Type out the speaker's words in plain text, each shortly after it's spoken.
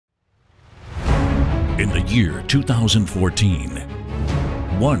In the year 2014,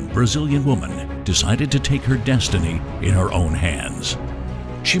 one Brazilian woman decided to take her destiny in her own hands.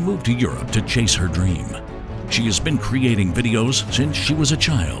 She moved to Europe to chase her dream. She has been creating videos since she was a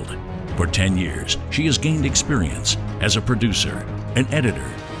child. For 10 years, she has gained experience as a producer, an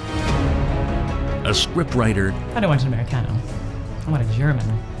editor, a scriptwriter, I don't want an Americano. I want a German.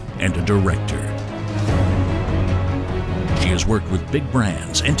 and a director. She has worked with big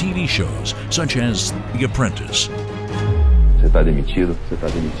brands and TV shows such as The Apprentice. Você está demitido, você está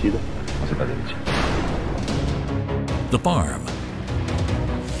demitida, você está demitido. The Farm.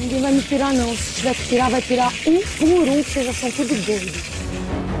 Ninguém vai me tirar não. Se tiver que tirar, vai tirar um por um, porque já são tudo doidos.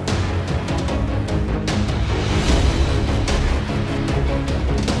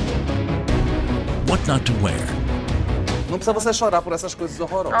 What Not to Wear. Não precisa você chorar por essas coisas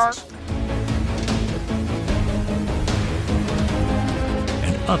horrorosas.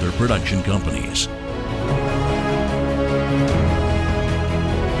 And other production companies.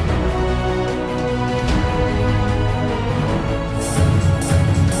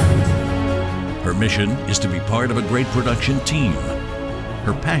 Her mission is to be part of a great production team.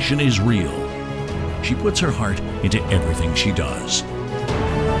 Her passion is real. She puts her heart into everything she does.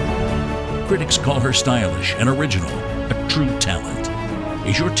 Critics call her stylish and original, a true talent.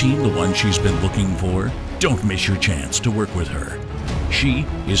 Is your team the one she's been looking for? Don't miss your chance to work with her. She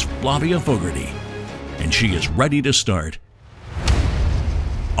is Flávia Fogarty, and she is ready to start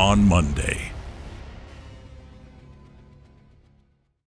on Monday.